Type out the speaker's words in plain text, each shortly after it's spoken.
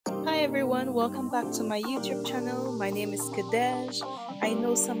Hi everyone, welcome back to my YouTube channel. My name is Kurrdeige. I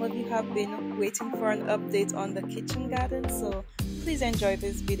know some of you have been waiting for an update on the kitchen garden, so please enjoy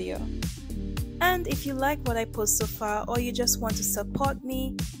this video. And if you like what I post so far or you just want to support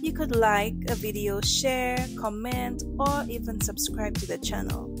me, you could like a video, share, comment, or even subscribe to the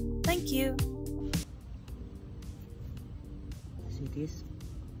channel. Thank you. See this?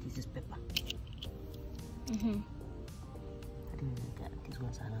 This is pepper. I think that these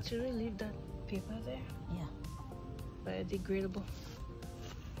ones are not. Should we leave that paper there? Yeah. Biodegradable.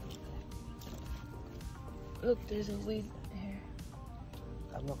 Look, there's a weed here.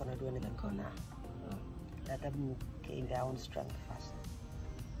 I'm not gonna do anything for now. Oh. Let them gain their own strength first.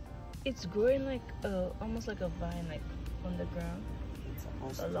 It's growing like almost like a vine, like on the ground, It's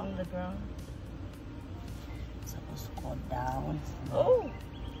supposed along the ground. It's supposed to go down. Oh!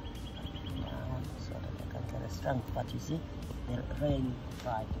 Down so that they can get a strength. But you see, the rain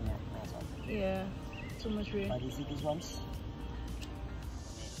tried to mess up. Yeah, too much rain. But you see these ones?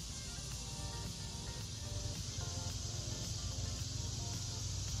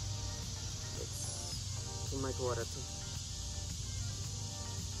 It's too much water too.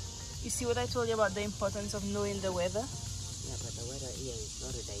 You see what I told you about the importance of knowing the weather? Yeah, but the weather here in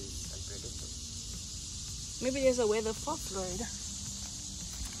Florida is unpredictable. Maybe there's a weather for Florida.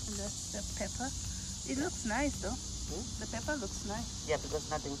 And that's the pepper. It looks nice though. The pepper looks nice. Yeah, because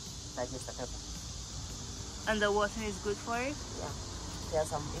nothing like Mr. Pepper. And the water is good for it? Yeah. There are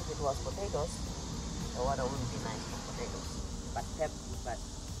some, if it was potatoes, the water wouldn't be nice for potatoes. But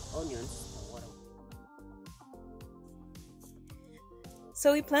onions, the water.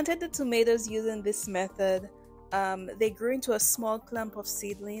 So we planted the tomatoes using this method. They grew into a small clump of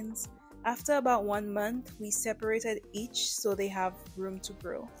seedlings. After about 1 month, we separated each so they have room to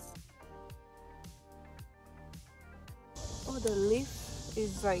grow. Oh, the leaf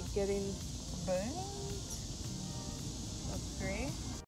is like getting burned.